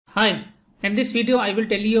Hi, in this video I will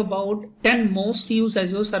tell you about 10 most used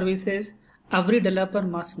Azure services every developer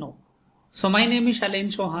must know. So my name is Shailen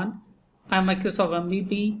Chauhan. I am Microsoft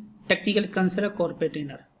MVP, Technical Consultant, Corporate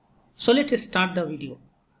Trainer. So let's start the video.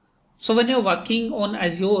 So when you're working on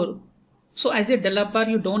Azure, so as a developer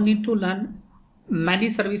you don't need to learn many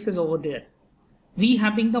services over there. We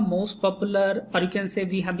having the most popular, or you can say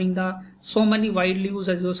we having the so many widely used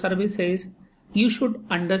Azure services, you should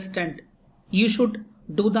understand, you should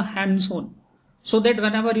do the hands-on, so that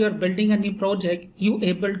whenever you are building a new project, you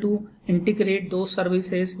able to integrate those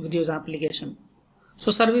services with your application.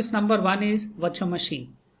 So service number one is virtual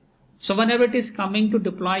machine. So whenever it is coming to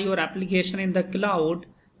deploy your application in the cloud,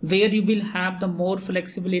 where you will have the more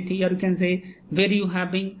flexibility, or you can say where you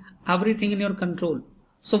having everything in your control.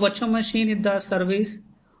 So virtual machine is the service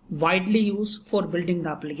widely used for building the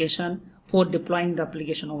application, for deploying the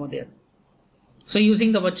application over there. So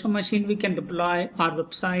using the virtual machine, we can deploy our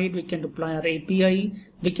website, we can deploy our API,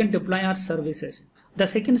 we can deploy our services. The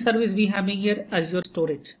second service we having here, Azure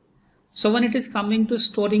Storage. So when it is coming to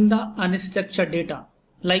storing the unstructured data,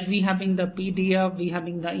 like we having the PDF, we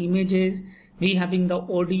having the images, we having the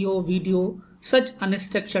audio, video, such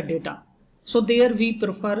unstructured data. So there we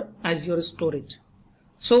prefer Azure Storage.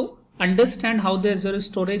 So understand how the Azure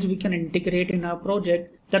Storage we can integrate in our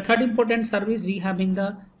project. The third important service we having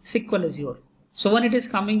the SQL Azure. So when it is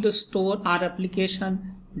coming to store our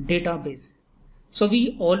application database, so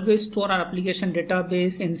we always store our application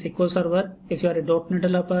database in SQL Server. If you are a .NET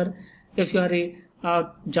developer, if you are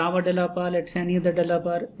a Java developer, let's say any other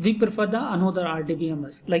developer, we prefer the another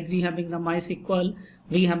RDBMS. Like we having the MySQL,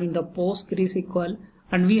 we having the PostgreSQL,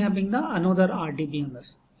 and we having the another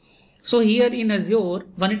RDBMS. So here in Azure,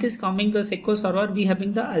 when it is coming to SQL Server, we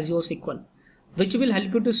having the Azure SQL, which will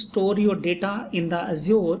help you to store your data in the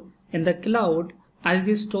Azure in the cloud as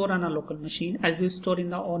we store on a local machine, as we store in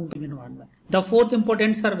the on-prem environment. The fourth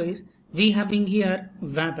important service we having here,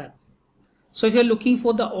 WebApp. So if you're looking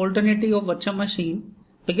for the alternative of virtual machine,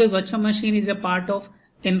 because virtual machine is a part of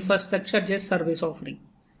infrastructure just service offering.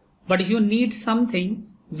 But if you need something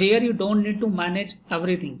where you don't need to manage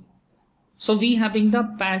everything, so we having the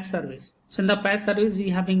PaaS service. So in the PaaS service, we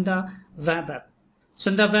having the WebApp.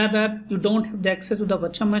 So in the WebApp, you don't have the access to the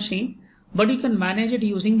virtual machine, but you can manage it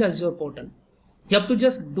using the Azure portal. You have to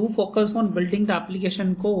just do focus on building the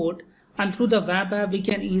application code, and through the web app we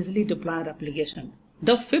can easily deploy our application.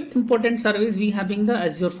 The fifth important service we having the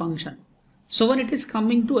Azure Function. So when it is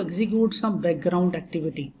coming to execute some background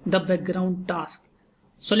activity, the background task.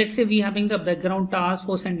 So let's say we having the background task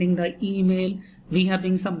for sending the email, we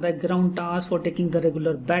having some background task for taking the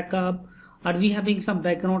regular backup, or we having some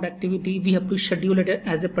background activity, we have to schedule it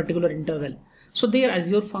as a particular interval. So there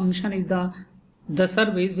Azure Function is the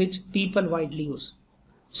service which people widely use.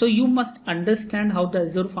 So you must understand how the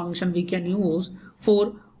Azure Function we can use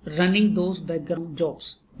for running those background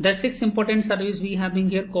jobs. The sixth important service we having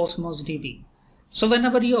here, CosmosDB. So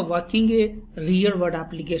whenever you are working a real world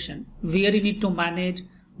application where you need to manage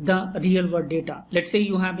the real world data, let's say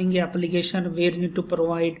you having an application where you need to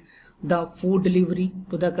provide the food delivery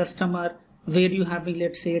to the customer, where you having,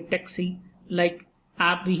 let's say, a taxi, like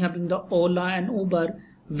app we having the Ola and Uber,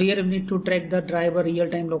 where we need to track the driver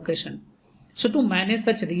real-time location. So to manage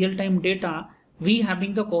such real-time data, we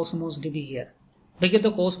having the CosmosDB here. Because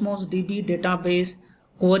the CosmosDB database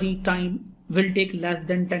query time will take less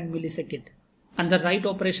than 10 milliseconds, and the write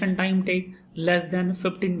operation time take less than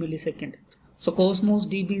 15 milliseconds. So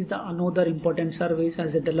CosmosDB is the another important service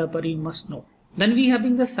as a developer you must know. Then we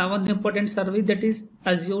having the seventh important service, that is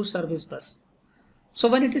Azure Service Bus. So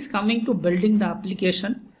when it is coming to building the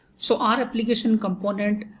application, so our application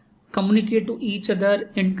component communicate to each other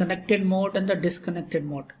in connected mode and the disconnected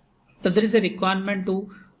mode. If there is a requirement to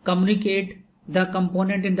communicate the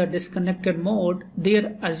component in the disconnected mode,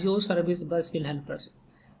 there Azure Service Bus will help us,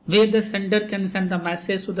 where the sender can send the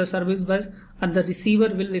message to the service bus and the receiver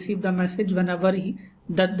will receive the message whenever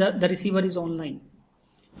the receiver is online.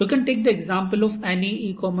 You can take the example of any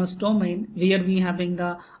e-commerce domain where we having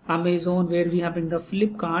the Amazon, where we having the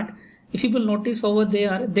Flipkart. If you will notice over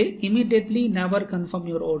there, they immediately never confirm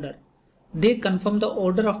your order. They confirm the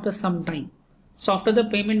order after some time. So after the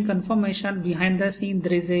payment confirmation, behind the scene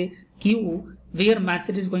there is a queue where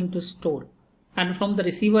message is going to store. And from the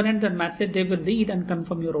receiver end, the message they will read and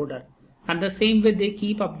confirm your order. And the same way they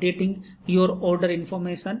keep updating your order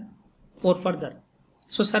information for further.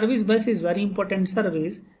 So Service Bus is very important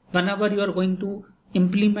service whenever you are going to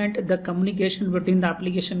implement the communication between the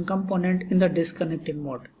application component in the disconnected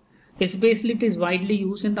mode. Especially it is widely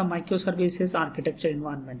used in the microservices architecture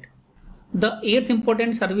environment. The eighth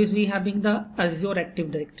important service we having the Azure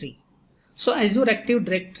Active Directory. So Azure Active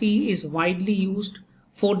Directory is widely used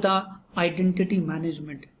for the identity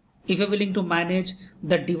management. If you're willing to manage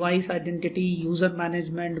the device identity, user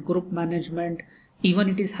management, group management, even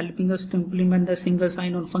it is helping us to implement the single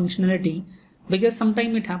sign-on functionality, because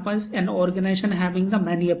sometimes it happens an organization having the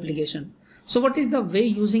many application. So what is the way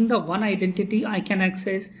using the one identity I can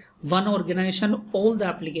access one organization, all the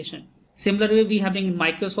application? Similar way we having in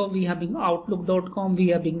Microsoft, we having Outlook.com, we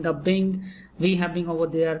having the Bing, we having over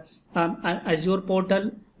there Azure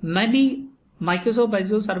portal. Many Microsoft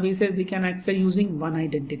Azure services we can access using one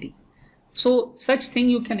identity. So such thing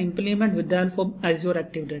you can implement with the help of Azure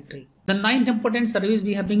Active Directory. The ninth important service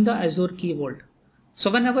we having the Azure Key Vault.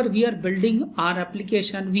 So whenever we are building our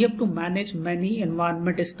application, we have to manage many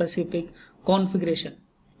environment specific configuration.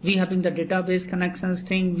 We having the database connections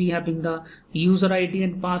thing, we having the user ID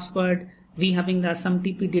and password, we having the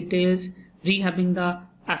SMTP details, we having the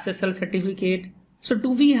SSL certificate. So do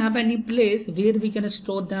we have any place where we can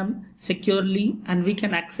store them securely and we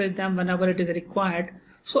can access them whenever it is required?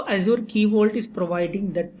 So Azure Key Vault is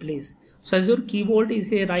providing that place. So Azure Key Vault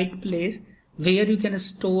is a right place where you can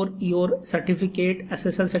store your certificate,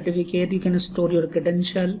 SSL certificate, you can store your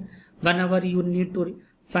credential. Whenever you need to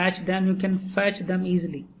fetch them, you can fetch them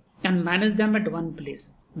easily and manage them at one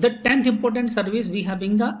place. The 10th important service we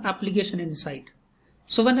having the application insight.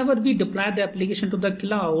 So whenever we deploy the application to the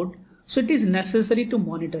cloud, so it is necessary to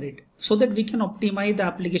monitor it so that we can optimize the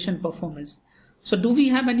application performance. So do we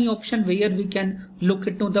have any option where we can look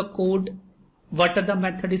into the code, what are the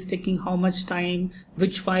method is taking how much time,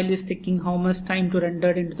 which file is taking how much time to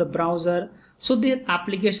render into the browser? So the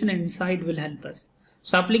application insight will help us.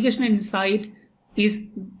 So application insight is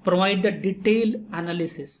provide the detailed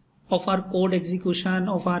analysis of our code execution,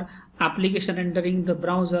 of our application rendering the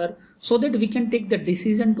browser, so that we can take the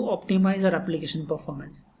decision to optimize our application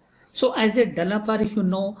performance. So as a developer, if you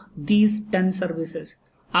know these 10 services,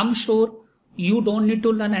 I'm sure you don't need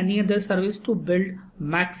to learn any other service to build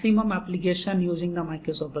maximum application using the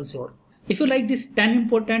Microsoft Azure. If you like these 10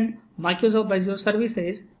 important Microsoft Azure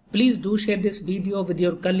services, please do share this video with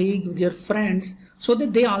your colleague, with your friends, so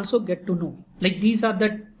that they also get to know. Like these are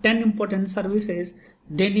the 10 important services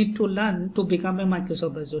they need to learn to become a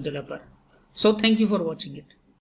Microsoft Azure developer. So thank you for watching it.